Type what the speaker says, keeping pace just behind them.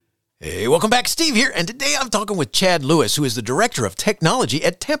Hey, welcome back. Steve here, and today I'm talking with Chad Lewis, who is the Director of Technology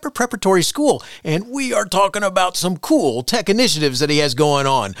at Tampa Preparatory School, and we are talking about some cool tech initiatives that he has going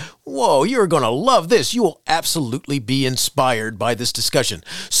on. Whoa, you're going to love this. You will absolutely be inspired by this discussion.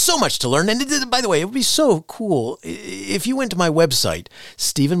 So much to learn, and by the way, it would be so cool if you went to my website,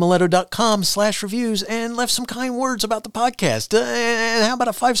 stephenmiletto.com/reviews, and left some kind words about the podcast. And how about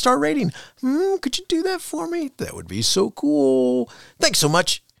a 5-star rating? Could you do that for me? That would be so cool. Thanks so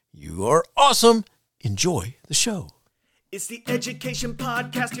much. You are awesome. Enjoy the show. It's the Education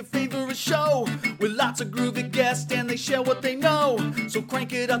Podcast, your favorite show, with lots of groovy guests and they share what they know. So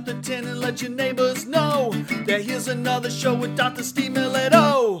crank it up to 10 and let your neighbors know that here's another show with Dr. Steve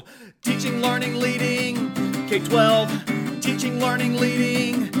Miletto. Teaching, learning, leading, K-12. Teaching, learning,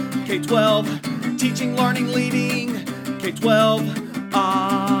 leading, K-12. Teaching, learning, leading,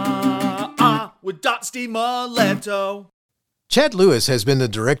 K-12. With Dr. Steve Miletto. Chad Lewis has been the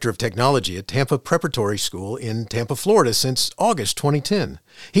Director of Technology at Tampa Preparatory School in Tampa, Florida since August 2010.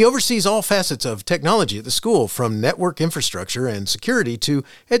 He oversees all facets of technology at the school, from network infrastructure and security to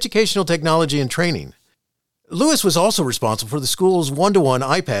educational technology and training. Lewis was also responsible for the school's one-to-one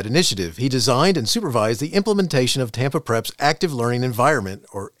iPad initiative. He designed and supervised the implementation of Tampa Prep's Active Learning Environment,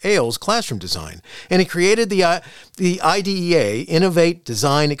 or AILS, classroom design, and he created the IDEA, Innovate,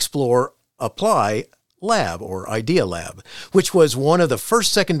 Design, Explore, Apply Lab, or Idea Lab, which was one of the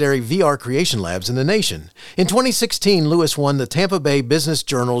first secondary VR creation labs in the nation. In 2016, Lewis won the Tampa Bay Business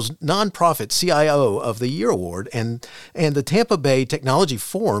Journal's Nonprofit CIO of the Year Award and the Tampa Bay Technology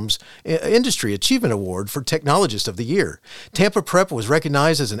Forum's Industry Achievement Award for Technologist of the Year. Tampa Prep was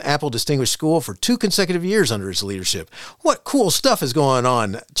recognized as an Apple Distinguished School for 2 consecutive years under his leadership. What cool stuff is going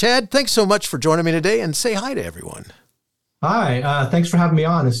on. Chad, thanks so much for joining me today, and say hi to everyone. Hi, thanks for having me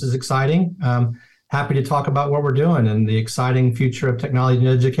on. This is exciting. Happy to talk about what we're doing and the exciting future of technology and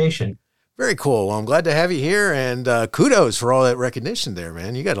education. Very cool. Well, I'm glad to have you here, and kudos for all that recognition there,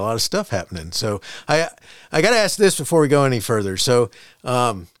 man. You got a lot of stuff happening. So I got to ask this before we go any further. So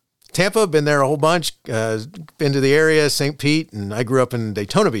Tampa, been there a whole bunch, been to the area, St. Pete, and I grew up in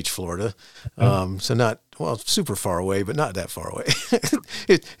Daytona Beach, Florida. So not, well, super far away, but not that far away.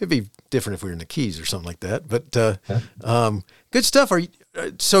 It'd be different if we were in the Keys or something like that. But good stuff.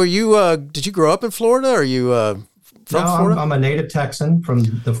 Did you grow up in Florida? Are you from Florida? I'm a native Texan from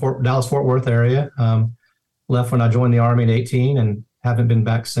the Dallas-Fort Worth area. Left when I joined the Army at 18 and haven't been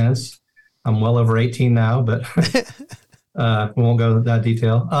back since. I'm well over 18 now, but we won't go into that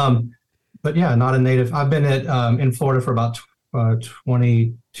detail. But yeah, not a native. I've been in Florida for about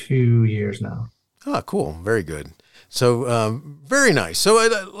 22 years now. Oh, cool. Very good. So very nice. So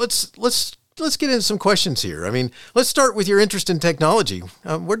let's get into some questions here. I mean, let's start with your interest in technology.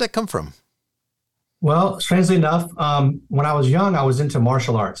 Where'd that come from? Well, strangely enough, when I was young, I was into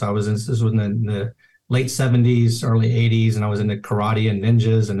martial arts. This was in the late 70s, early 80s, and I was into karate and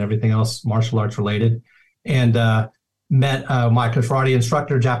ninjas and everything else martial arts related. And met my karate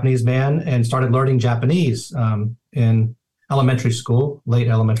instructor, Japanese man, and started learning Japanese in elementary school, late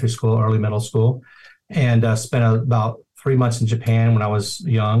elementary school, early middle school, and spent about 3 months in Japan when I was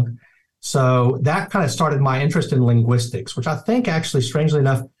young. So that kind of started my interest in linguistics, which I think actually, strangely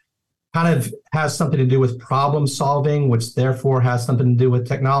enough, kind of has something to do with problem solving, which therefore has something to do with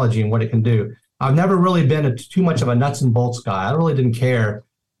technology and what it can do. I've never really been too much of a nuts and bolts guy. I really didn't care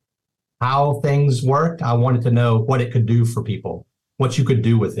how things worked. I wanted to know what it could do for people, what you could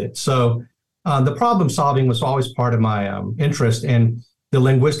do with it. So the problem solving was always part of my interest, and the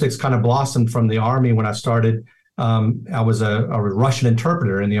linguistics kind of blossomed from the Army when I started. I was a Russian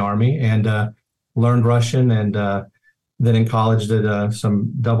interpreter in the Army and learned Russian, and then in college did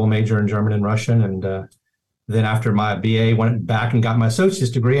some double major in German and Russian. And then after my BA, went back and got my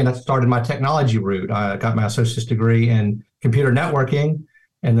associate's degree, and that started my technology route. I got my associate's degree in computer networking,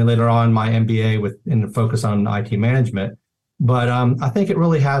 and then later on my MBA in the focus on IT management. But I think it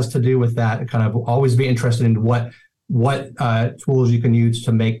really has to do with that, kind of always be interested in what tools you can use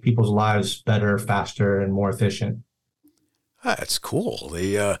to make people's lives better, faster, and more efficient. That's cool.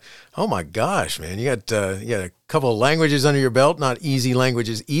 Oh my gosh, man, you got a couple of languages under your belt. Not easy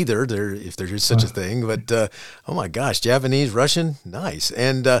languages either, if there's such a thing. But oh my gosh, Japanese, Russian, nice.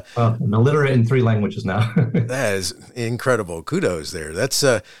 And I'm illiterate in 3 languages now. That is incredible. Kudos there. That's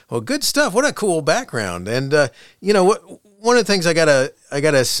well, good stuff. What a cool background. And one of the things I gotta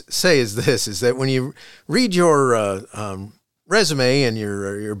say is that when you read your resume and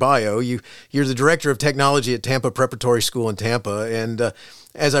your bio, you're the Director of Technology at Tampa Preparatory School in Tampa, and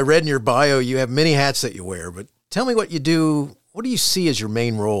as I read in your bio, you have many hats that you wear. But tell me what you do. What do you see as your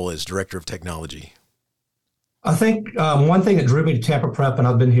main role as Director of Technology? I think one thing that drew me to Tampa Prep, and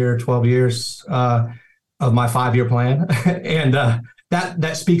I've been here 12 years of my 5-year plan, and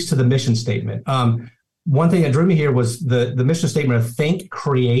that speaks to the mission statement. One thing that drew me here was the mission statement of think,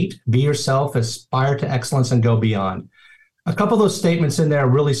 create, be yourself, aspire to excellence, and go beyond. A couple of those statements in there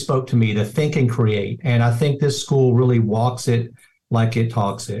really spoke to me, to think and create. And I think this school really walks it like it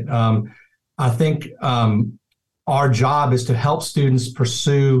talks it. I think our job is to help students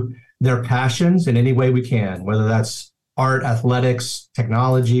pursue their passions in any way we can, whether that's art, athletics,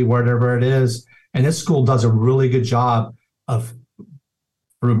 technology, whatever it is. And this school does a really good job of,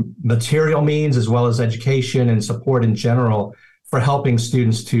 through material means as well as education and support in general, for helping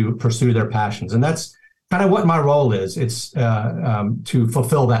students to pursue their passions. And that's kind of what my role is. It's to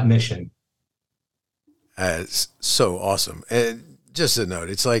fulfill that mission. It's so awesome. And just a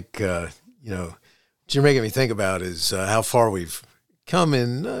note, it's like, what you're making me think about is how far we've come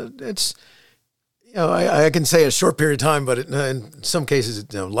in. It's, I can say a short period of time, but in some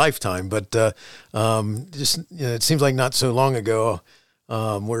cases, lifetime. But it seems like not so long ago,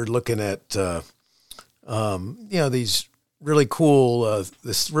 we're looking at, these really cool,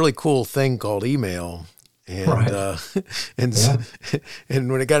 this really cool thing called email. And, right.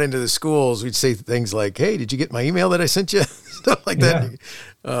 And when it got into the schools, we'd say things like, "Hey, did you get my email that I sent you?" Stuff like that.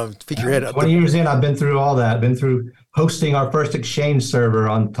 Pick your head up. 20 years in, I've been through all that. Been through hosting our first Exchange server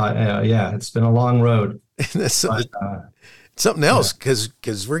on time. It's been a long road. That's something else,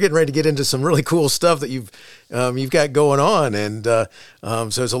 because we're getting ready to get into some really cool stuff that you've got going on, and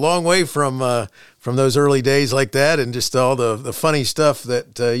so it's a long way from those early days like that, and just all the funny stuff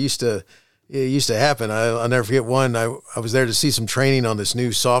that used to happen. I'll never forget one. I was there to see some training on this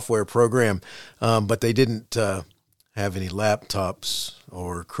new software program, but they didn't have any laptops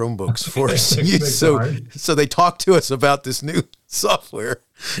or Chromebooks for us to use. So they talked to us about this new software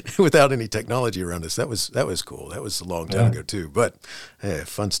without any technology around us. That was cool. That was a long time ago too, but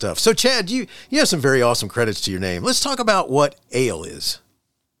fun stuff. So Chad, you have some very awesome credits to your name. Let's talk about what ALE is.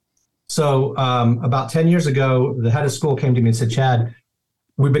 So about 10 years ago, the head of school came to me and said, "Chad,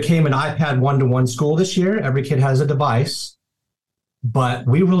 we became an iPad one-to-one school this year. Every kid has a device, but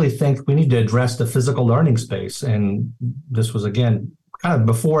we really think we need to address the physical learning space." And this was, again, kind of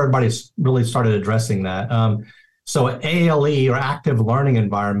before everybody really started addressing that. So ALE, or Active Learning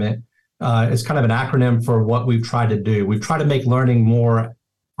Environment, is kind of an acronym for what we've tried to do. We've tried to make learning more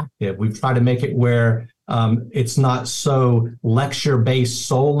active. We've tried to make it where it's not so lecture-based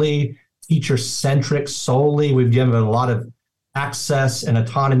solely, teacher-centric solely. We've given a lot of access and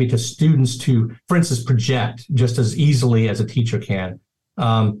autonomy to students to, for instance, project just as easily as a teacher can.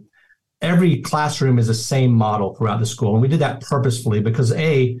 Every classroom is the same model throughout the school. And we did that purposefully because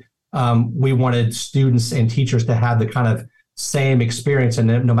we wanted students and teachers to have the kind of same experience, and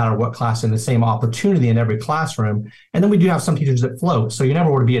no matter what class, and the same opportunity in every classroom. And then we do have some teachers that float. So you never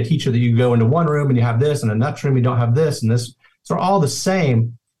want to be a teacher that you go into one room and you have this, and in the next room you don't have this and this. So they're all the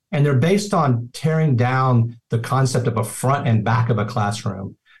same. And they're based on tearing down the concept of a front and back of a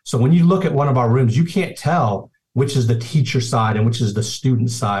classroom. So when you look at one of our rooms, you can't tell which is the teacher side and which is the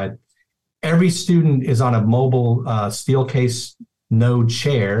student side. Every student is on a mobile steel case node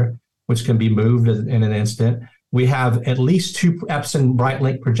chair, which can be moved in an instant. We have at least 2 Epson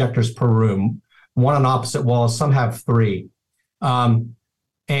BrightLink projectors per room, one on opposite walls. Some have 3. And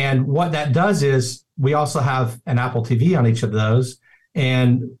what that does is we also have an Apple TV on each of those.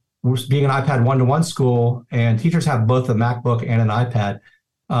 And we're being an iPad one-to-one school, and teachers have both a MacBook and an iPad.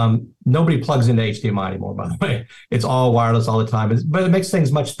 Nobody plugs into HDMI anymore, by the way. It's all wireless all the time, but it makes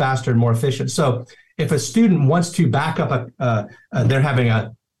things much faster and more efficient. So if a student wants to back up they're having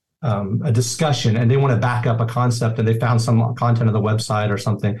a discussion and they want to back up a concept, and they found some content on the website or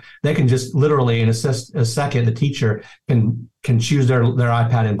something, they can just literally in a second, the teacher can choose their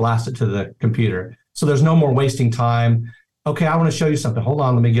iPad and blast it to the computer. So there's no more wasting time. Okay, I want to show you something. Hold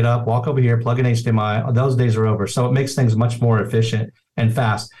on, let me get up, walk over here, plug in HDMI. Those days are over. So it makes things much more efficient and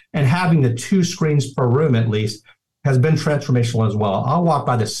fast. And having the 2 screens per room at least has been transformational as well. I'll walk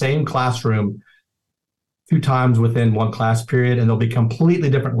by the same classroom 2 times within one class period, and there'll be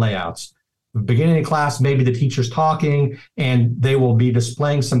completely different layouts. Beginning of class, maybe the teacher's talking, and they will be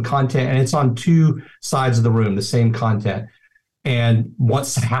displaying some content, and it's on 2 sides of the room, the same content. And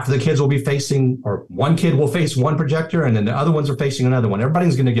once half of the kids will be facing, or one kid will face one projector, and then the other ones are facing another one.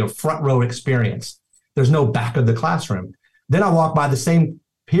 Everybody's going to get a front row experience. There's no back of the classroom. Then I walk by the same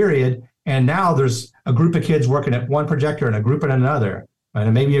period, and now there's a group of kids working at one projector and a group at another,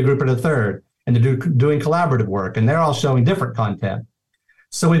 and maybe a group at a third, and they're doing collaborative work, and they're all showing different content.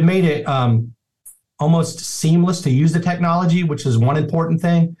 So we've made it almost seamless to use the technology, which is one important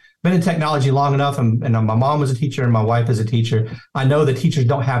thing. been in technology long enough, and my mom was a teacher and my wife is a teacher. I know that teachers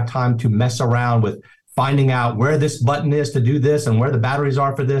don't have time to mess around with finding out where this button is to do this and where the batteries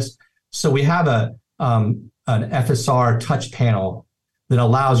are for this. So we have an FSR touch panel that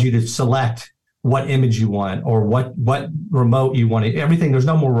allows you to select what image you want or what remote you want. Everything, there's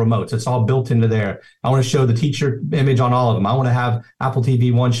no more remotes. It's all built into there. I want to show the teacher image on all of them. I want to have Apple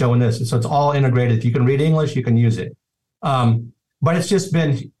TV 1 showing this. So it's all integrated. If you can read English, you can use it. But it's just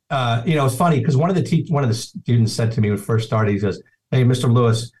been, it's funny because one of the students said to me when we first started, he says, "Hey, Mr.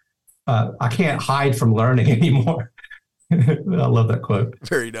 Lewis, I can't hide from learning anymore." I love that quote.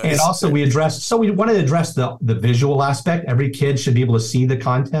 Very nice. And also we wanted to address the visual aspect. Every kid should be able to see the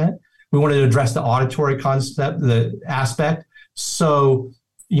content. We wanted to address the auditory concept, the aspect. So,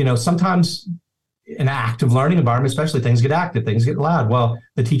 sometimes in an active learning environment, especially, things get active, things get loud. Well,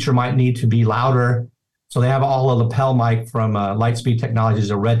 the teacher might need to be louder. So they have a lapel mic from Lightspeed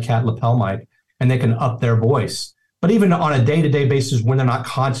Technologies, a Red Cat lapel mic, and they can up their voice. But even on a day-to-day basis, when they're not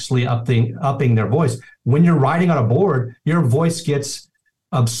consciously upping their voice, when you're writing on a board, your voice gets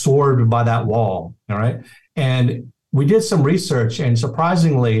absorbed by that wall, all right? And we did some research, and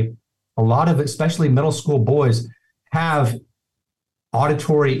surprisingly, a lot of, especially middle school boys, have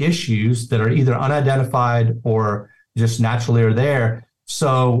auditory issues that are either unidentified or just naturally are there.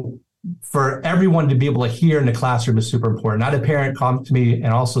 So for everyone to be able to hear in the classroom is super important. I had a parent come to me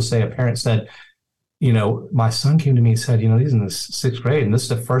and also say, a parent said, my son came to me and said, he's in the 6th grade, and this is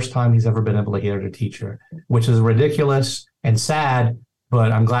the first time he's ever been able to hear the teacher, which is ridiculous and sad,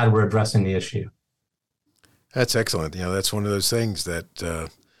 but I'm glad we're addressing the issue. That's excellent. That's one of those things that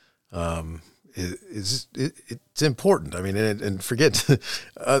it's important. I mean, and forget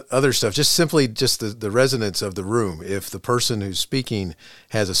other stuff, just simply the resonance of the room. If the person who's speaking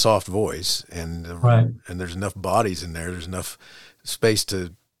has a soft voice and there's enough bodies in there, there's enough space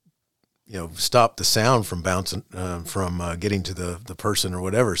to, stop the sound from bouncing, from getting to the person or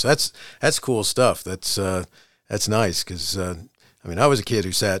whatever. So that's cool stuff. That's nice. 'Cause, I was a kid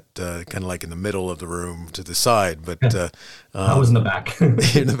who sat kind of like in the middle of the room to the side, but I was in the back. In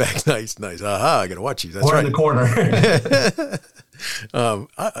the back, nice. Aha, I got to watch you. That's or right. In the corner.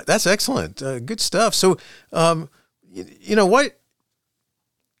 That's excellent. Good stuff. So, what?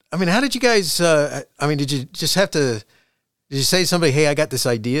 How did you guys? Did you just have to? Did you say to somebody, "Hey, I got this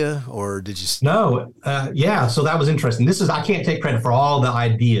idea," or did you? No. Yeah. So that was interesting. I can't take credit for all the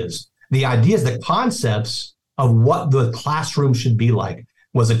ideas. The concepts of what the classroom should be like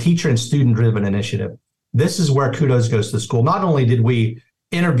was a teacher and student-driven initiative. This is where kudos goes to the school. Not only did we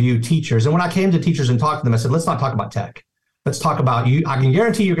interview teachers, and when I came to teachers and talked to them, I said, let's not talk about tech. Let's talk about you. I can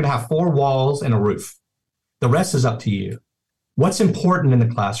guarantee you're going to have 4 walls and a roof. The rest is up to you. What's important in the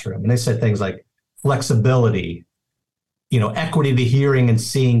classroom? And they said things like flexibility, equity to hearing and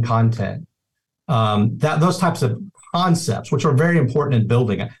seeing content, those types of concepts, which are very important in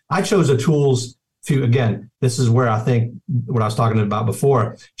building. I chose the tools to, again, this is where I think what I was talking about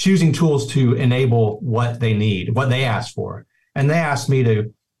before, choosing tools to enable what they need, what they ask for. And they asked me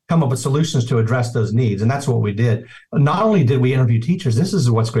to come up with solutions to address those needs. And that's what we did. Not only did we interview teachers, this is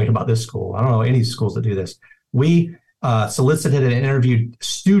what's great about this school. I don't know any schools that do this. We solicited and interviewed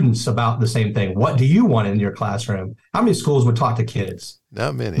students about the same thing. What do you want in your classroom? How many schools would talk to kids?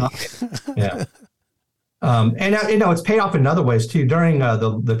 Not many. Yeah. And it's paid off in other ways too. During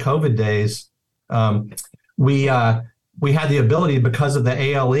the COVID days, we had the ability, because of the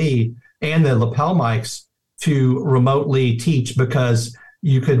ALE and the lapel mics, to remotely teach, because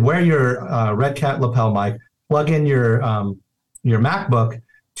you could wear your Red Cat lapel mic, plug in your MacBook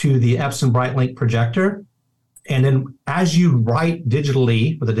to the Epson BrightLink projector, and then as you write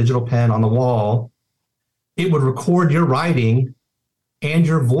digitally with a digital pen on the wall, it would record your writing and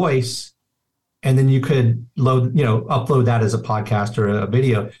your voice, and then you could upload that as a podcast or a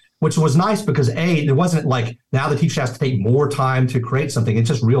video, which was nice because it wasn't like now the teacher has to take more time to create something. It's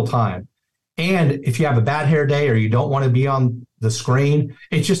just real time. And if you have a bad hair day or you don't want to be on the screen,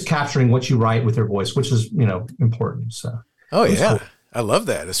 it's just capturing what you write with your voice, which is, important. So. Oh, yeah. Cool. I love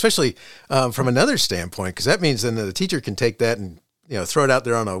that, especially from another standpoint, because that means then the teacher can take that and throw it out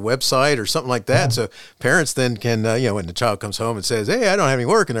there on a website or something like that. Yeah. So parents then can, when the child comes home and says, "Hey, I don't have any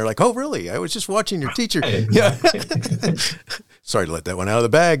work," and they're like, "Oh, really? I was just watching your teacher." Yeah. Sorry to let that one out of the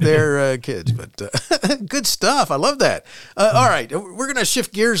bag there, kids, but good stuff. I love that. All right, we're going to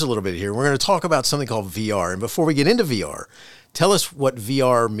shift gears a little bit here. We're going to talk about something called VR. And before we get into VR, tell us what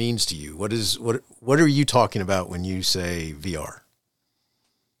VR means to you. What are you talking about when you say VR?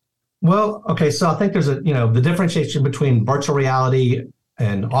 Well, okay, so I think there's the differentiation between virtual reality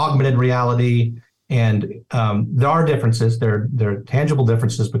and augmented reality And there are differences. There are tangible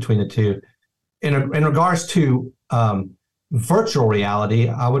differences between the two. In regards to virtual reality,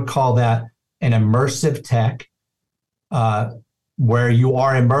 I would call that an immersive tech, where you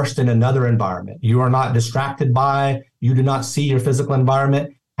are immersed in another environment. You are not distracted by, you do not see your physical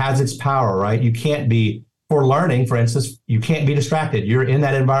environment, has its power, right? You can't be, for learning, for instance, you can't be distracted. You're in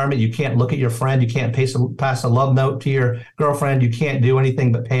that environment. You can't look at your friend. You can't pass a love note to your girlfriend. You can't do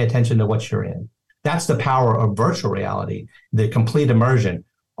anything but pay attention to what you're in. That's the power of virtual reality, the complete immersion.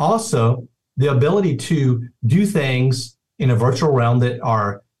 Also, the ability to do things in a virtual realm that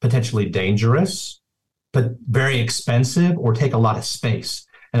are potentially dangerous, but very expensive or take a lot of space.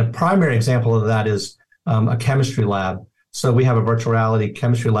 And a primary example of that is a chemistry lab. So we have a virtual reality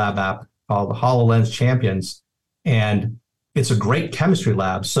chemistry lab app called the HoloLens Champions, and it's a great chemistry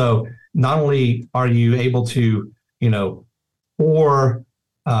lab. So not only are you able to, pour,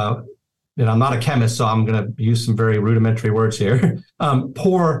 I'm not a chemist, so I'm going to use some very rudimentary words here,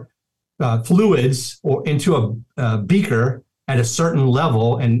 pour fluids or into a beaker at a certain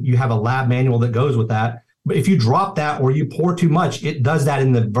level, and you have a lab manual that goes with that. But if you drop that or you pour too much, it does that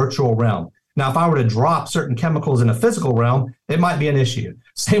in the virtual realm. Now, if I were to drop certain chemicals in a physical realm, it might be an issue.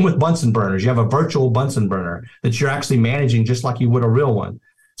 Same with Bunsen burners. You have a virtual Bunsen burner that you're actually managing just like you would a real one.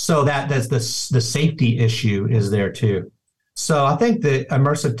 So that's the safety issue is there too. So I think that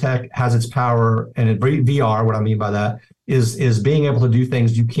immersive tech has its power, and in VR, what I mean by that is being able to do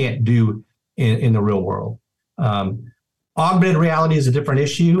things you can't do in the real world. Augmented reality is a different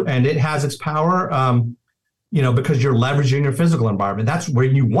issue, and it has its power, because you're leveraging your physical environment. That's where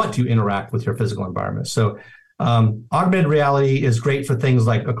you want to interact with your physical environment. So augmented reality is great for things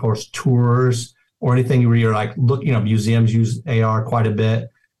like, of course, tours or anything where you're like, museums use AR quite a bit,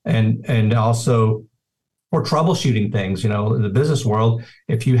 and also for troubleshooting things, in the business world.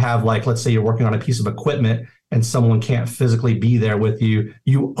 If you have, like, let's say you're working on a piece of equipment and someone can't physically be there with you,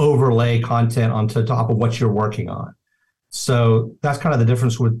 you overlay content onto top of what you're working on. So that's kind of the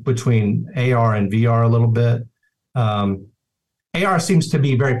difference between AR and VR a little bit. AR seems to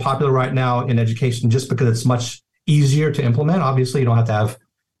be very popular right now in education just because it's much easier to implement. Obviously, you don't have to have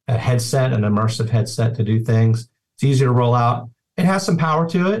a headset, an immersive headset to do things. It's easier to roll out. It has some power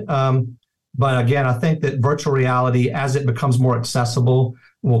to it. But again, I think that virtual reality, as it becomes more accessible,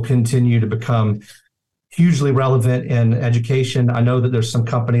 will continue to become hugely relevant in education. I know that there's some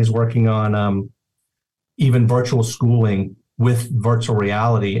companies working on even virtual schooling with virtual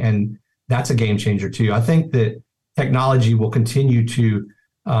reality, and that's a game changer too. I think that technology will continue to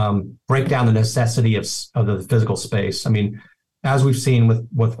break down the necessity of the physical space. I mean, as we've seen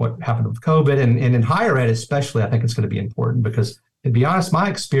with what happened with COVID and in higher ed especially, I think it's going to be important because, to be honest, my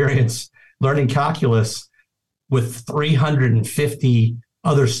experience learning calculus with 350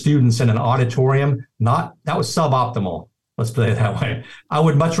 other students in an auditorium, that was suboptimal. Let's put it that way. I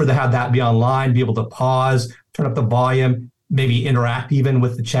would much rather have that be online, be able to pause, turn up the volume, maybe interact even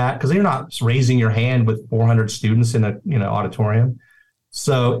with the chat, because you're not raising your hand with 400 students in a auditorium.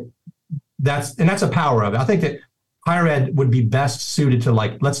 So that's a power of it. I think that higher ed would be best suited to,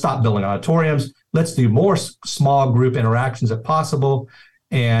 like, let's stop building auditoriums. Let's do more small group interactions if possible,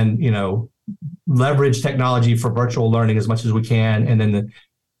 and leverage technology for virtual learning as much as we can. And then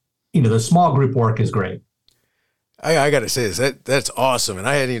the small group work is great. I got to say this, that's awesome. And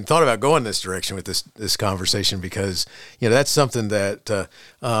I hadn't even thought about going this direction with this conversation because, that's something that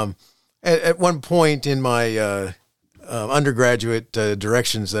at one point in my undergraduate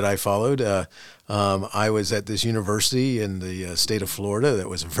directions that I followed, I was at this university in the state of Florida that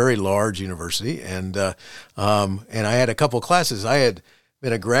was a very large university. And I had a couple of classes. I had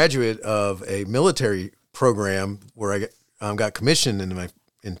been a graduate of a military program where I got commissioned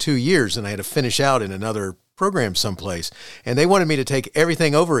in 2 years, and I had to finish out in another program someplace, and they wanted me to take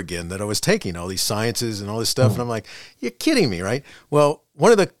everything over again that I was taking, all these sciences and all this stuff. And I'm like, you're kidding me, right? Well,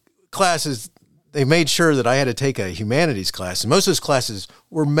 one of the classes, they made sure that I had to take a humanities class, and most of those classes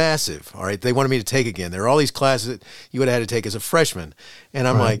were massive. All right. They wanted me to take again. There were all these classes that you would have had to take as a freshman. And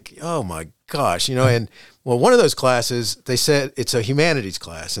I'm like, oh my gosh, and one of those classes, they said it's a humanities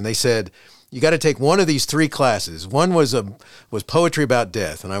class, and they said, you got to take one of these 3 classes. One was poetry about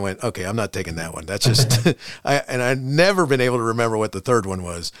death. And I went, okay, I'm not taking that one. That's just, I'd never been able to remember what the third one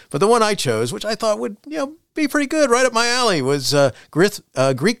was. But the one I chose, which I thought would, be pretty good, right up my alley, was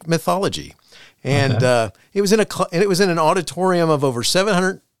Greek mythology. And it was in an auditorium of over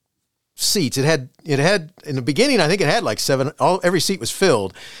 700 seats. It had in the beginning, I think it had like 7, every seat was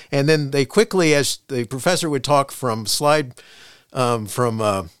filled. And then they quickly, as the professor would talk from slide,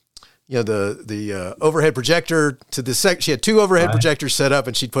 the overhead projector to the she had 2 overhead projectors set up,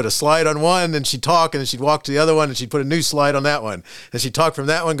 and she'd put a slide on one, and she'd talk, and then she'd walk to the other one, and she'd put a new slide on that one, and she'd talk from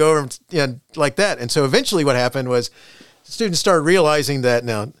that one, go over, like that. And so eventually what happened was students started realizing that,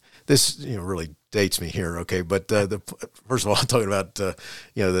 now this really dates me here, okay, but first of all, I'm talking about the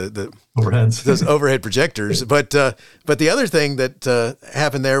overheads, those overhead projectors, but the other thing that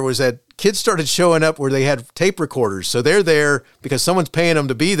happened there was that kids started showing up where they had tape recorders, so they're there because someone's paying them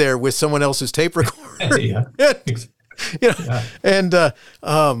to be there with someone else's tape recorder. And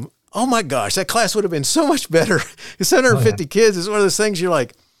oh my gosh, that class would have been so much better. 750 kids is one of those things you're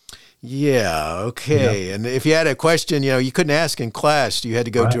like, yeah, okay. Yep. And if you had a question, you couldn't ask in class. You had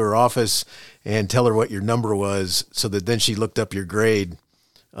to go to her office and tell her what your number was, so that then she looked up your grade,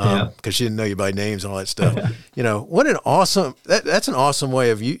 because she didn't know you by names and all that stuff. What an awesome, that's an awesome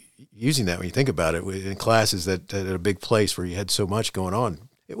way of using that when you think about it in classes that at a big place where you had so much going on.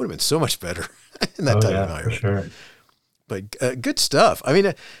 It would have been so much better in that type of environment. For sure. But good stuff. I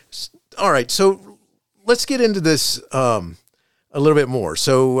mean, all right, so let's get into this a little bit more.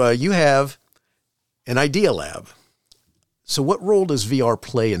 So you have an Idea Lab. So what role does VR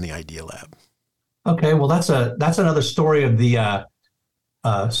play in the Idea Lab? Okay, well, that's another story of the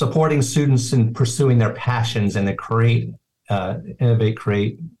supporting students in pursuing their passions and the innovate,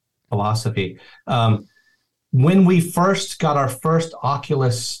 create philosophy. When we first got our first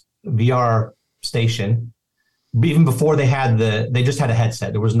Oculus VR station, even before they just had a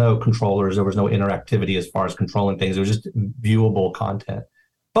headset. There was no controllers. There was no interactivity as far as controlling things. It was just viewable content.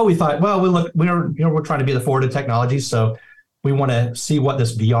 But we thought, well, we're trying to be the forward of technology, so we want to see what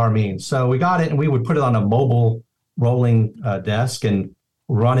this VR means. So we got it, and we would put it on a mobile rolling desk and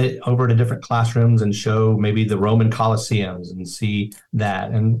run it over to different classrooms and show maybe the Roman Colosseums and see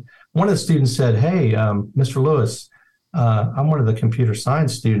that. And one of the students said, "Hey, Mr. Lewis, I'm one of the computer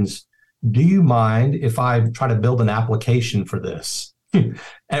science students. Do you mind if I try to build an application for this?"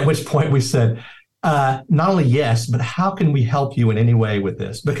 At which point we said, not only yes, but how can we help you in any way with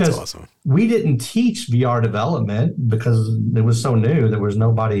this? Because we didn't teach VR development because it was so new. There was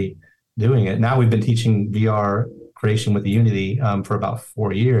nobody doing it. Now we've been teaching VR creation with Unity for about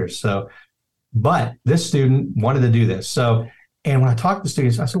 4 years. But this student wanted to do this. And when I talked to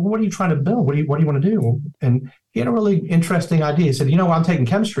students, I said, well, what are you trying to build? What do you want to do? And he had a really interesting idea. He said, I'm taking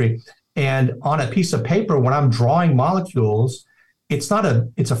chemistry. And on a piece of paper, when I'm drawing molecules, it's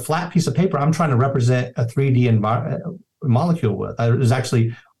a flat piece of paper I'm trying to represent a 3D molecule with. It's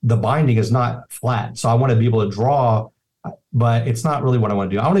actually, the binding is not flat. So I want to be able to draw, but it's not really what I want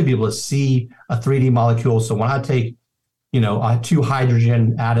to do. I want to be able to see a 3D molecule. So when I take, 2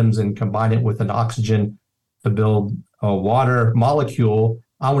 hydrogen atoms and combine it with an oxygen to build a water molecule,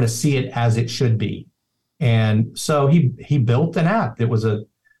 I want to see it as it should be. And so he built an app that was a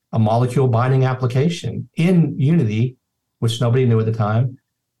molecule binding application in Unity, which nobody knew at the time.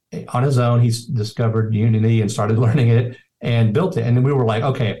 On his own, he's discovered Unity and started learning it and built it. And then we were like,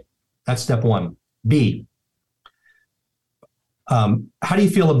 okay, that's step 1. B, how do you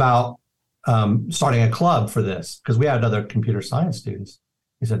feel about starting a club for this? Because we had other computer science students.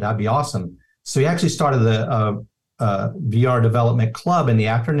 He said, that'd be awesome. So he actually started the VR development club in the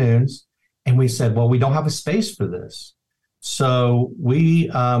afternoons. And we said, well, we don't have a space for this. So we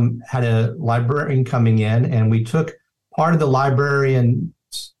had a librarian coming in, and we took part of the librarian's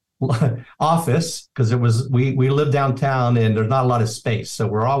office because we live downtown and there's not a lot of space. So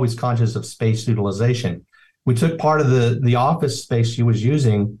we're always conscious of space utilization. We took part of the office space she was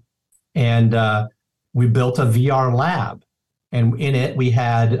using, and we built a VR lab. And in it, we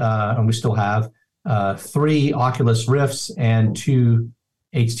had, and we still have, 3 Oculus Rifts and 2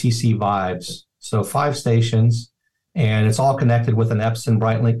 HTC Vives. So 5 stations, and it's all connected with an Epson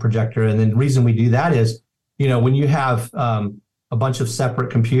BrightLink projector. And then the reason we do that is, when you have a bunch of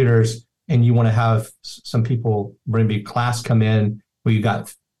separate computers and you want to have some people, maybe class come in where you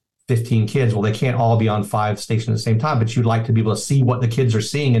got 15 kids, well, they can't all be on 5 stations at the same time, but you'd like to be able to see what the kids are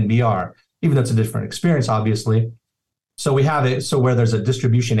seeing in VR, even though it's a different experience, obviously. So we have it so where there's a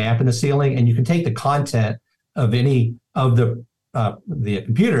distribution amp in the ceiling, and you can take the content of any of the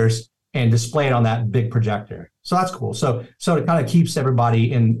computers and display it on that big projector. So that's cool. So it kind of keeps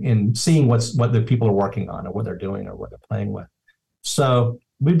everybody in seeing what the people are working on or what they're doing or what they're playing with. So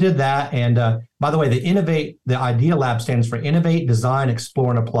we did that. And by the way, the Idea Lab stands for Innovate, Design,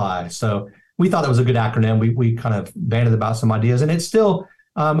 Explore, and Apply. So we thought that was a good acronym. We kind of banded about some ideas, and it still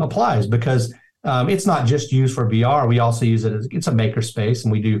applies because it's not just used for VR. We also use it it's a maker space,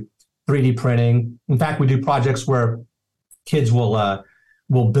 and we do 3D printing. In fact, we do projects where kids will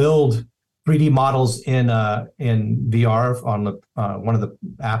build 3D models in VR on the one of the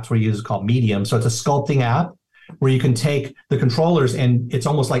apps we use called Medium. So it's a sculpting app where you can take the controllers and it's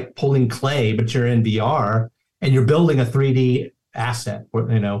almost like pulling clay, but you're in VR and you're building a 3D asset,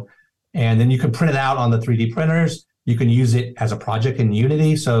 and then you can print it out on the 3D printers. You can use it as a project in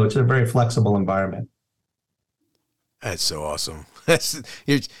Unity. So it's a very flexible environment. That's so awesome. All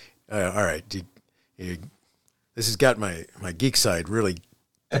right. This has got my geek side really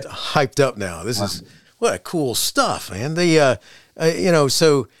hyped up now. This is what cool stuff, man. So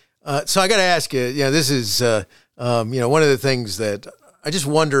I got to ask you, this is, one of the things that I just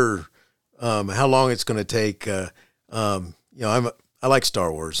wonder how long it's going to take. I like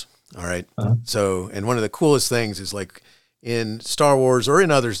Star Wars. All right. Uh-huh. So, and one of the coolest things is like in Star Wars or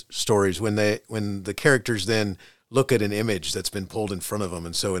in other stories when the characters then look at an image that's been pulled in front of them.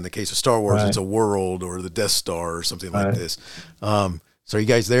 And so in the case of Star Wars, right. It's a world or the Death Star or something like this. So are you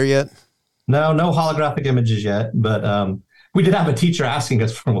guys there yet? No holographic images yet, but we did have a teacher asking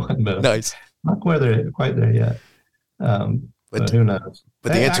us for one, but nice. Not quite there yet. But who knows?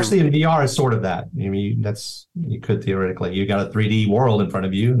 But the answer, actually, in VR is sort of that. I mean, you could theoretically, you got a 3D world in front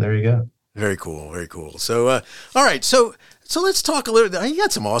of you, and there you go. Very cool, very cool. So, all right, so let's talk a little. You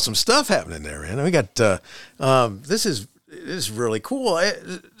got some awesome stuff happening there, man. We got this is really cool.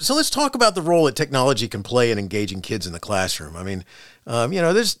 So let's talk about the role that technology can play in engaging kids in the classroom. I mean,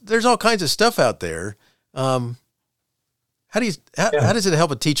 there's all kinds of stuff out there. How does it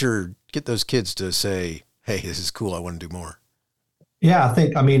help a teacher get those kids to say, "Hey, this is cool. I want to do more"? Yeah, I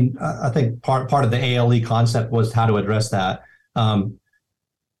think part of the ALE concept was how to address that. And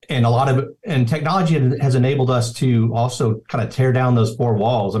technology has enabled us to also kind of tear down those four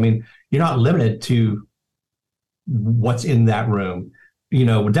walls. I mean, you're not limited to what's in that room.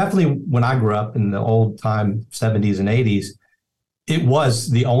 Definitely when I grew up in the old time 70s and 80s, it was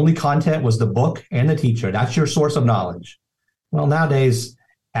the only content was the book and the teacher. That's your source of knowledge. Well, nowadays,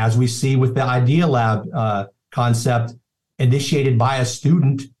 as we see with the Idea Lab concept initiated by a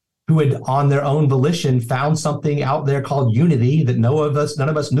student who had on their own volition found something out there called Unity that none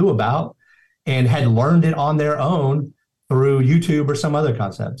of us knew about and had learned it on their own through YouTube or some other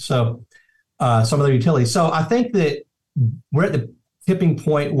concept. So some other utility. So I think that we're at the tipping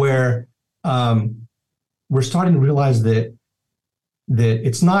point where we're starting to realize that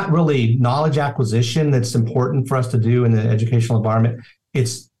it's not really knowledge acquisition that's important for us to do in the educational environment.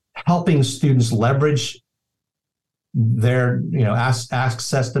 It's helping students leverage their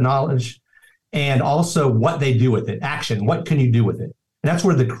access to knowledge, and also what they do with it. Action. What can you do with it? And that's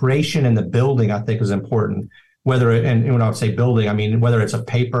where the creation and the building, I think, is important. And when I would say building, I mean whether it's a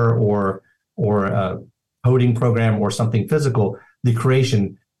paper or a coding program or something physical. The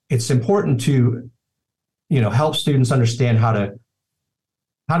creation. It's important to help students understand how to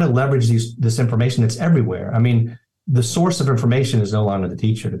leverage this information that's everywhere. I mean, the source of information is no longer the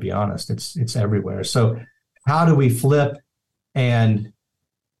teacher, to be honest. It's everywhere. So how do we flip and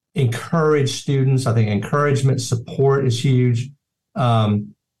encourage students? I think encouragement, support is huge. It's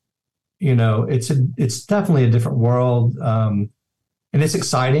definitely a different world, and it's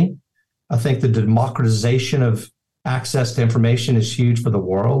exciting. I think the democratization of access to information is huge for the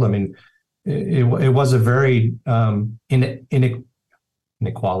world. I mean, it was a very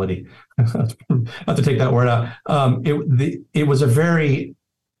inequality. I have to take that word out. It was a very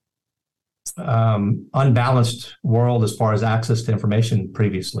unbalanced world as far as access to information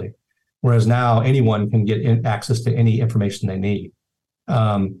previously, whereas now anyone can get access to any information they need.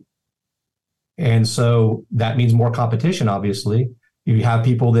 And so that means more competition, obviously. You have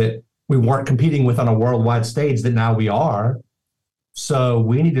people that we weren't competing with on a worldwide stage that now we are. So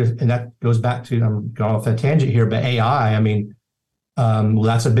we need to, and that goes back to, I'm going off a tangent here, but AI, I mean,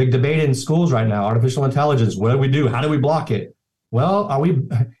 that's a big debate in schools right now. Artificial intelligence, what do we do? How do we block it? Well,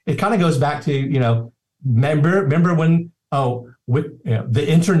 it kind of goes back to, remember when, the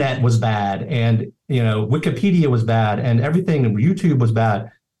internet was bad and, Wikipedia was bad and everything, YouTube was bad.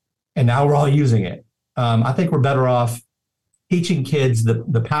 And now we're all using it. I think we're better off teaching kids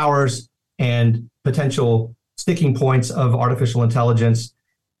the powers and potential sticking points of artificial intelligence,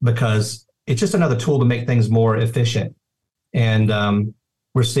 because it's just another tool to make things more efficient. And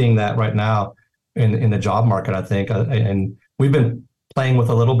we're seeing that right now in the job market, I think. And we've been playing with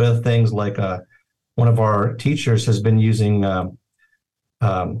a little bit of things like one of our teachers has been using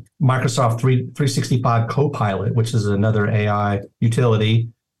Microsoft 365 Copilot, which is another AI utility,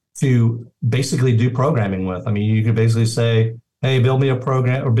 to basically do programming with. I mean, you can basically say, hey, build me a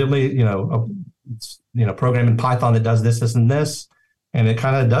program, or build me, a program in Python that does this, this, and this, and it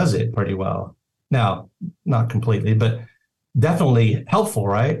kind of does it pretty well. Now, not completely, but definitely helpful,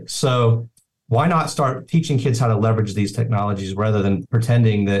 right? So why not start teaching kids how to leverage these technologies rather than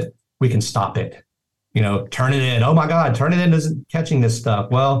pretending that we can stop it? Turn it in. Oh my God, turn it in isn't catching this stuff.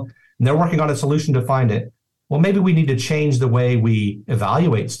 Well, they're working on a solution to find it. Well, maybe we need to change the way we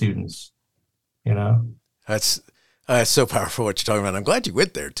evaluate students. That's so powerful what you're talking about. I'm glad you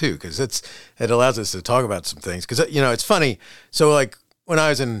went there too, because it allows us to talk about some things. Because it's funny. So like when I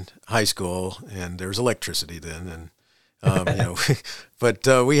was in high school, and there was electricity then, and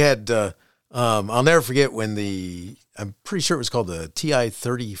but we had. I'll never forget when I'm pretty sure it was called the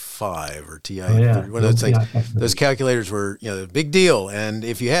TI-35 or TI. One of those things. Those calculators were a big deal, and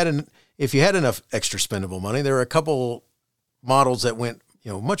if you had enough extra spendable money, there were a couple models that went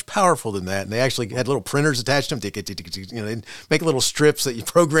much powerful than that, and they actually had little printers attached to them. They'd make little strips that you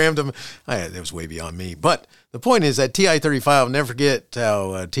programmed them. That was way beyond me. But the point is that TI-35, I'll never forget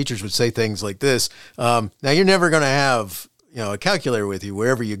how teachers would say things like this. Now you're never going to have a calculator with you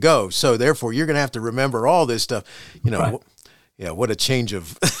wherever you go, so therefore you're going to have to remember all this stuff. Right. What a change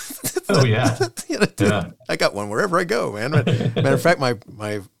of. Oh yeah. I got one wherever I go, man. Matter of fact,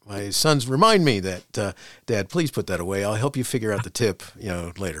 my sons remind me that, Dad, please put that away. I'll help you figure out the tip,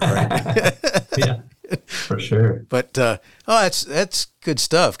 later. Right? Yeah, for sure. But that's good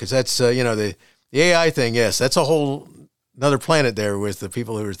stuff, because that's the AI thing. Yes, that's a whole another planet there with the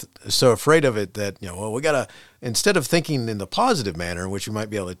people who are so afraid of it that we gotta, instead of thinking in the positive manner in which we might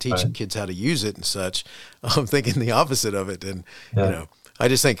be able to teach kids how to use it and such, I'm thinking the opposite of it. And I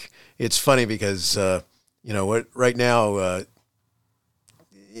just think it's funny because what right now.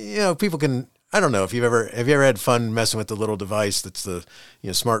 People can, I don't know if have you ever had fun messing with the little device that's the,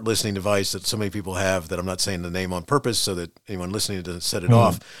 smart listening device that so many people have, that I'm not saying the name on purpose so that anyone listening doesn't set it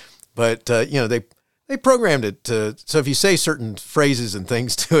off. But, they programmed it to, so if you say certain phrases and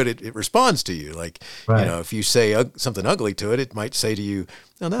things to it, it responds to you. Like, if you say something ugly to it, it might say to you,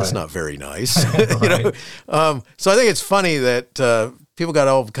 no, that's not very nice. So I think it's funny that people got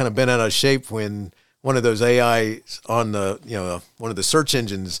all kind of bent out of shape when one of those AI on the, one of the search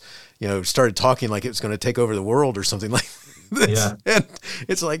engines, started talking like it was going to take over the world or something like this. Yeah. And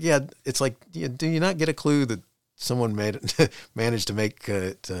it's like, do you not get a clue that someone managed to make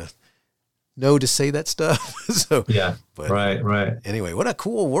it know to say that stuff? So yeah, but right. Anyway, what a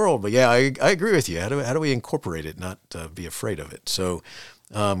cool world. But yeah, I agree with you. How do we incorporate it, not be afraid of it? So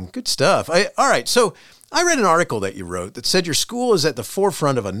good stuff. All right. So I read an article that you wrote that said your school is at the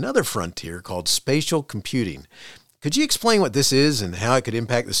forefront of another frontier called spatial computing. Could you explain what this is and how it could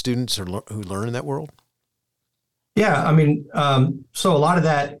impact the students who learn in that world? Yeah, I mean, so a lot of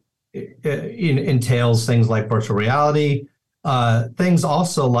that entails things like virtual reality, things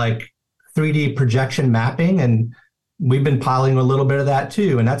also like 3D projection mapping, and we've been piloting a little bit of that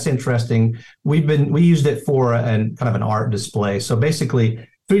too, and that's interesting. We used it for kind of an art display. So basically,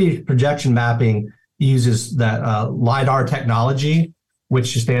 3D projection mapping uses that LiDAR technology,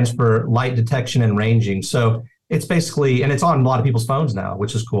 which stands for light detection and ranging. So it's basically, and it's on a lot of people's phones now,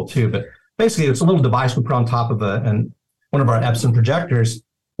 which is cool too. But basically, it's a little device we put on top of one of our Epson projectors,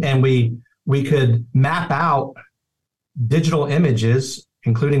 and we could map out digital images,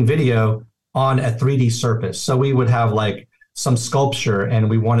 including video, on a 3D surface. So we would have like some sculpture, and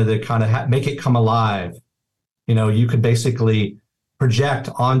we wanted to kind of make it come alive. You could basically project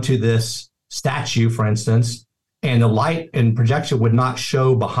onto this statue, for instance, and the light and projection would not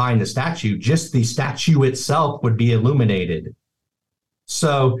show behind the statue, just the statue itself would be illuminated.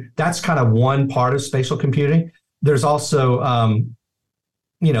 So that's kind of one part of spatial computing. There's also,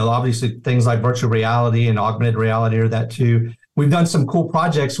 obviously things like virtual reality and augmented reality are that too. We've done some cool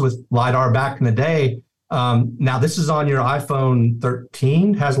projects with LiDAR back in the day. Now this is on your iPhone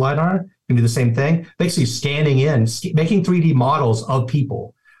 13, has LiDAR. You can do the same thing, basically scanning in, making 3D models of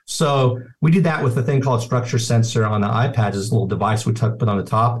people. So we did that with a thing called structure sensor on the iPad, this little device we put on the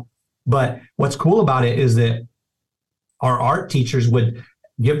top. But what's cool about it is that our art teachers would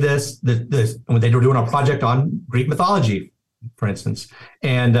give this when they were doing a project on Greek mythology, for instance.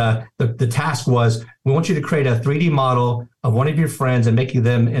 And the task was, we want you to create a 3D model of one of your friends and making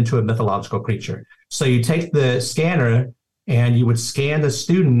them into a mythological creature. So you take the scanner and you would scan the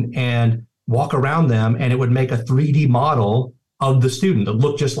student and walk around them, and it would make a 3D model of the student that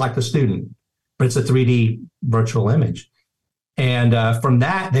looked just like the student, but it's a 3D virtual image. And from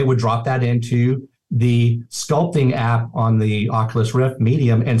that, they would drop that into the sculpting app on the Oculus Rift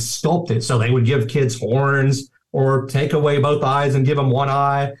Medium and sculpt it. So they would give kids horns or take away both eyes and give them one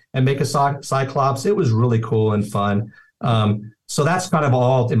eye and make a cyclops. It was really cool and fun. So that's kind of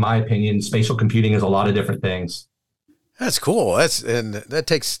all, in my opinion. Spatial computing is a lot of different things. That's cool. And that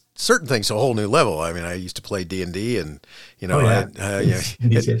takes certain things to a whole new level. I mean, I used to play D&D, and you know, have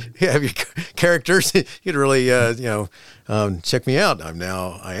your characters. You'd really, check me out. I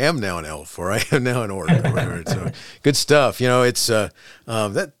am now an elf, or I am now an orc, or whatever. So good stuff. You know, it's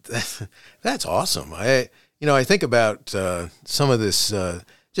that's awesome. I think about some of this.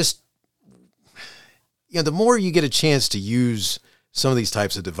 Just the more you get a chance to use some of these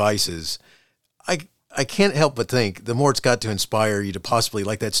types of devices, I can't help but think the more it's got to inspire you to possibly,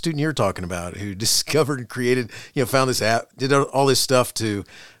 like that student you're talking about who discovered and created, found this app, did all this stuff to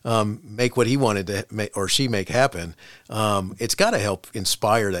make what he wanted to make or she make happen. It's got to help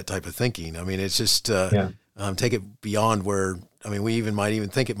inspire that type of thinking. I mean, it's just take it beyond where, we might even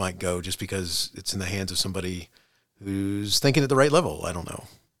think it might go just because it's in the hands of somebody who's thinking at the right level. I don't know.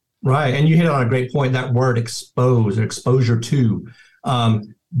 Right. And you hit on a great point, that word expose or exposure to.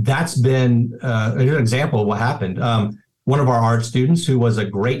 That's been an example of what happened. One of our art students who was a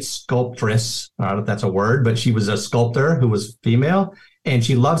great sculptress, I don't know if that's a word, but she was a sculptor who was female, and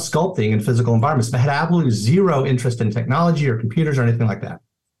she loved sculpting in physical environments, but had absolutely zero interest in technology or computers or anything like that.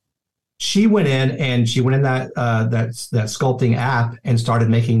 She went in that sculpting app and started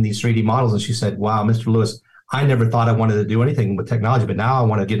making these 3D models. And she said, wow, Mr. Lewis, I never thought I wanted to do anything with technology, but now I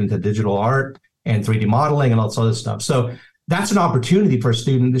want to get into digital art and 3D modeling and all this other stuff. So that's an opportunity for a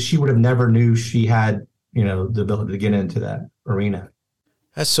student that she would have never knew she had, the ability to get into that arena.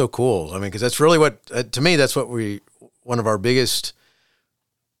 That's so cool. Because that's really what, to me, that's what one of our biggest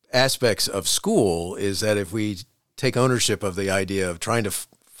aspects of school is that if we take ownership of the idea of trying to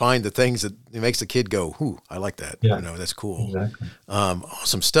find the things that it makes the kid go, "Ooh, I like that." Yeah. That's cool. Exactly.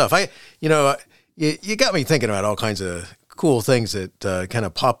 Awesome stuff. You got me thinking about all kinds of cool things that kind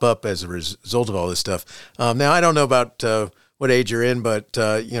of pop up as a result of all this stuff. Now, I don't know about what age you're in, but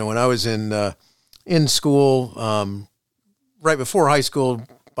when I was in school, right before high school,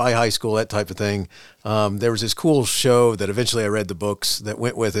 by high school, that type of thing, there was this cool show that eventually I read the books that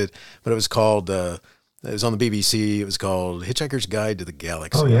went with it, but it was called. It was on the BBC. It was called Hitchhiker's Guide to the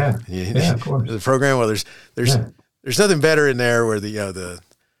Galaxy. Oh yeah, of course. The program. Well, there's nothing better in there where the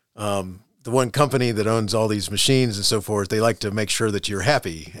one company that owns all these machines and so forth, they like to make sure that you're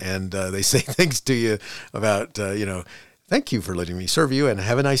happy, and they say things to you about thank you for letting me serve you and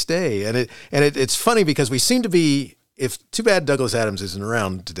have a nice day. And it's funny because we seem to be. Too bad Douglas Adams isn't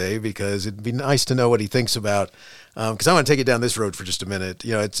around today, because it'd be nice to know what he thinks about. Because I want to take it down this road for just a minute.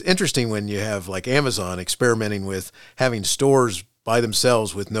 It's interesting when you have like Amazon experimenting with having stores by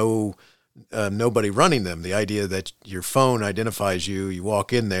themselves with nobody running them. The idea that your phone identifies you, you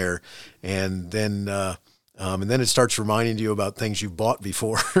walk in there, and then it starts reminding you about things you've bought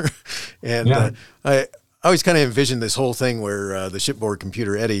before. And I always kind of envisioned this whole thing where the shipboard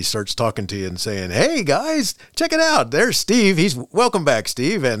computer Eddie starts talking to you and saying, "Hey guys, check it out. There's Steve. Welcome back,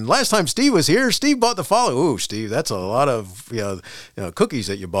 Steve. And last time Steve was here, Steve bought the following." Ooh, Steve, that's a lot of cookies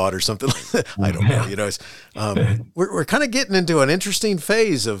that you bought or something like that. I don't know. We're kind of getting into an interesting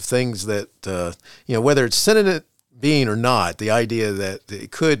phase of things that whether it's sentient being or not, the idea that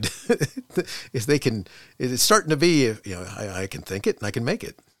it could, if they can, it's starting to be. I can think it and I can make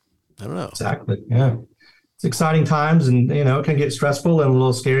it. I don't know. Exactly. Yeah. It's exciting times, and it can get stressful and a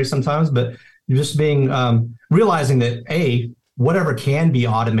little scary sometimes, but you're just being realizing that whatever can be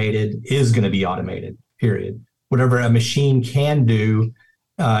automated is going to be automated, period. Whatever a machine can do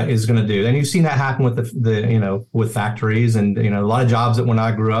is going to do. And you've seen that happen with with factories, and a lot of jobs that when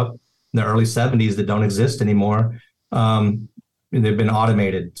I grew up in the early 70s that don't exist anymore, they've been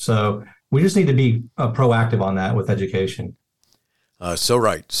automated. So we just need to be proactive on that with education. So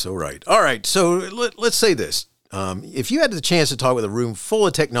right. All right, so let's say this. If you had the chance to talk with a room full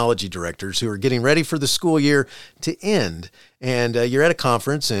of technology directors who are getting ready for the school year to end, and you're at a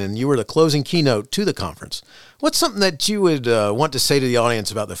conference and you were the closing keynote to the conference, what's something that you would want to say to the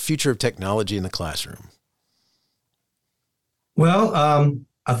audience about the future of technology in the classroom? Well,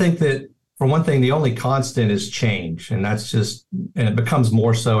 I think that for one thing, the only constant is change, and it becomes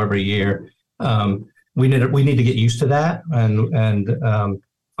more so every year. We need to get used to that and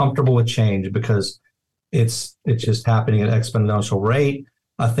comfortable with change, because it's just happening at an exponential rate.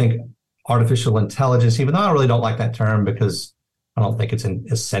 I think artificial intelligence, even though I really don't like that term because I don't think it's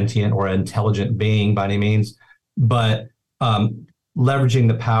a sentient or an intelligent being by any means, but leveraging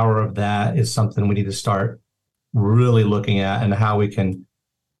the power of that is something we need to start really looking at, and how we can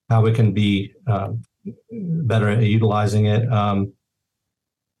be better at utilizing it.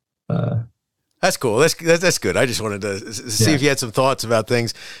 That's cool. That's good. I just wanted to see if you had some thoughts about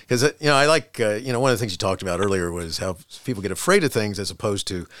things, because I like one of the things you talked about earlier was how people get afraid of things as opposed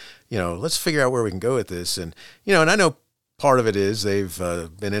to let's figure out where we can go with this, and and I know part of it is they've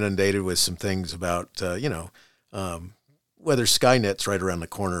been inundated with some things about, whether Skynet's right around the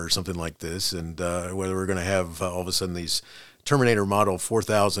corner or something like this, and whether we're going to have all of a sudden these Terminator Model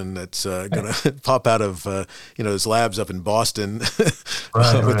 4000 that's going to pop out of those labs up in Boston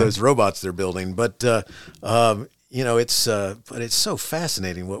with those robots they're building. But it's so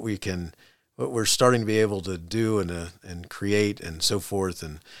fascinating what we're starting to be able to do and create and so forth.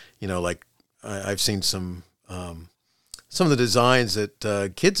 And I've seen some of the designs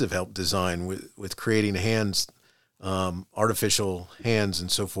that kids have helped design with creating hands. Artificial hands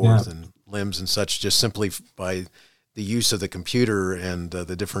and so forth, and limbs and such, just simply by the use of the computer and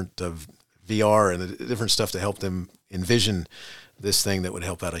the different VR and the different stuff to help them envision this thing that would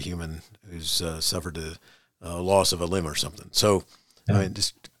help out a human who's suffered a loss of a limb or something. So,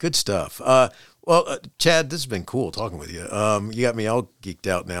 just good stuff. Chad, this has been cool talking with you. You got me all geeked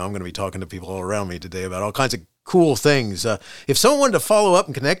out now. I'm going to be talking to people all around me today about all kinds of cool things. If someone wanted to follow up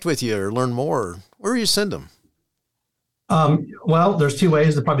and connect with you or learn more, where do you send them? There's two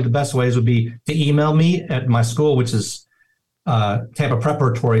ways. Probably the best ways would be to email me at my school, which is Tampa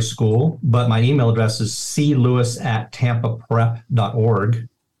Preparatory School, but my email address is clewis@tampaprep.org.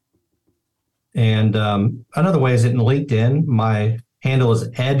 And another way is in LinkedIn. My handle is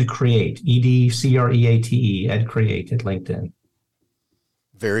edcreate, EDCREATE, edcreate at LinkedIn.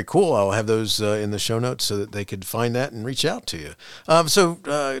 Very cool. I'll have those in the show notes so that they could find that and reach out to you.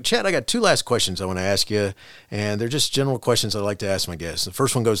 Chad, I got two last questions I want to ask you, and they're just general questions I like to ask my guests. The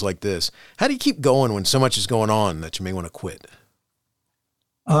first one goes like this. How do you keep going when so much is going on that you may want to quit?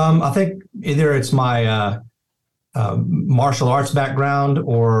 I think either it's my martial arts background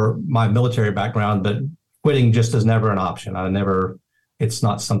or my military background, but quitting just is never an option. It's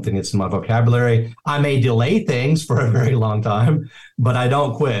not something that's in my vocabulary. I may delay things for a very long time, but I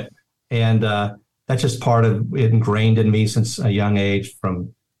don't quit. And that's just part of it, ingrained in me since a young age,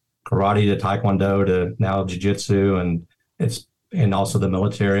 from karate to taekwondo to now jiu-jitsu. And also the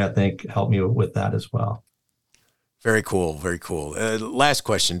military, I think, helped me with that as well. Very cool. Very cool. Last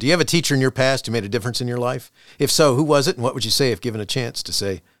question. Do you have a teacher in your past who made a difference in your life? If so, who was it? And what would you say if given a chance to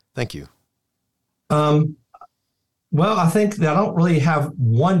say thank you? Well, I think that I don't really have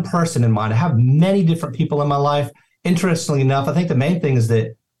one person in mind. I have many different people in my life. Interestingly enough, I think the main thing is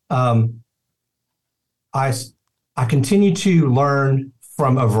that I continue to learn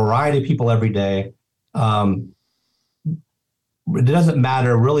from a variety of people every day. It doesn't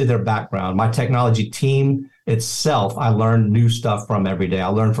matter really their background. My technology team itself, I learn new stuff from every day. I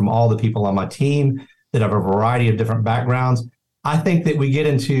learn from all the people on my team that have a variety of different backgrounds. I think that we get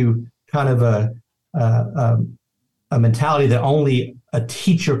into kind of a mentality that only a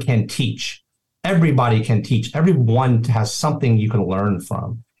teacher can teach. Everybody can teach. Everyone has something you can learn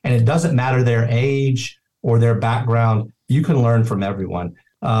from. And it doesn't matter their age or their background. You can learn from everyone.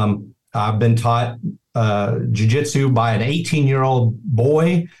 I've been taught jiu-jitsu by an 18-year-old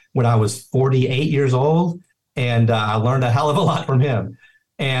boy when I was 48 years old. And I learned a hell of a lot from him.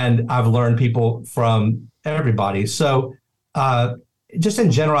 And I've learned people from everybody. So just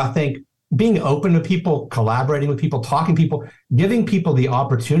in general, I think being open to people, collaborating with people, talking to people, giving people the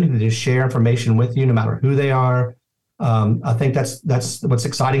opportunity to share information with you, no matter who they are. I think that's what's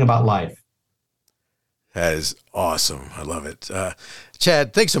exciting about life. That is awesome. I love it.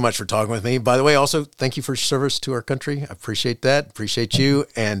 Chad, thanks so much for talking with me. By the way, also, thank you for your service to our country. I appreciate that. Appreciate you.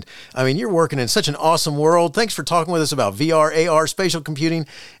 And I mean, you're working in such an awesome world. Thanks for talking with us about VR, AR, spatial computing,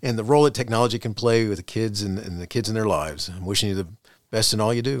 and the role that technology can play with the kids and the kids in their lives. I'm wishing you the best in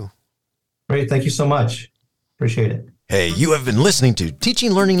all you do. Great. Thank you so much. Appreciate it. Hey, you have been listening to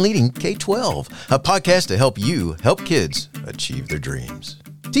Teaching, Learning, Leading K-12, a podcast to help you help kids achieve their dreams.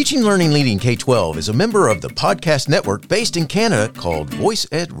 Teaching, Learning, Leading K-12 is a member of the podcast network based in Canada called Voice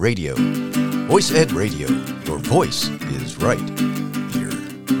Ed Radio. Voice Ed Radio, your voice is right here.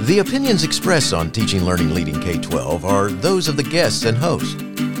 The opinions expressed on Teaching, Learning, Leading K-12 are those of the guests and host.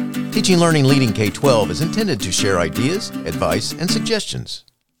 Teaching, Learning, Leading K-12 is intended to share ideas, advice, and suggestions.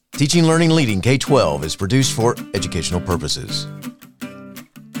 Teaching, Learning, Leading K-12 is produced for educational purposes.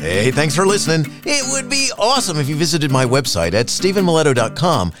 Hey, thanks for listening. It would be awesome if you visited my website at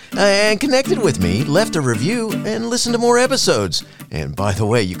stephenmiletto.com and connected with me, left a review, and listened to more episodes. And by the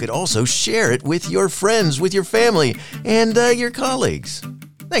way, you could also share it with your friends, with your family, and your colleagues.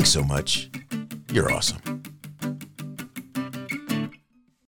 Thanks so much. You're awesome.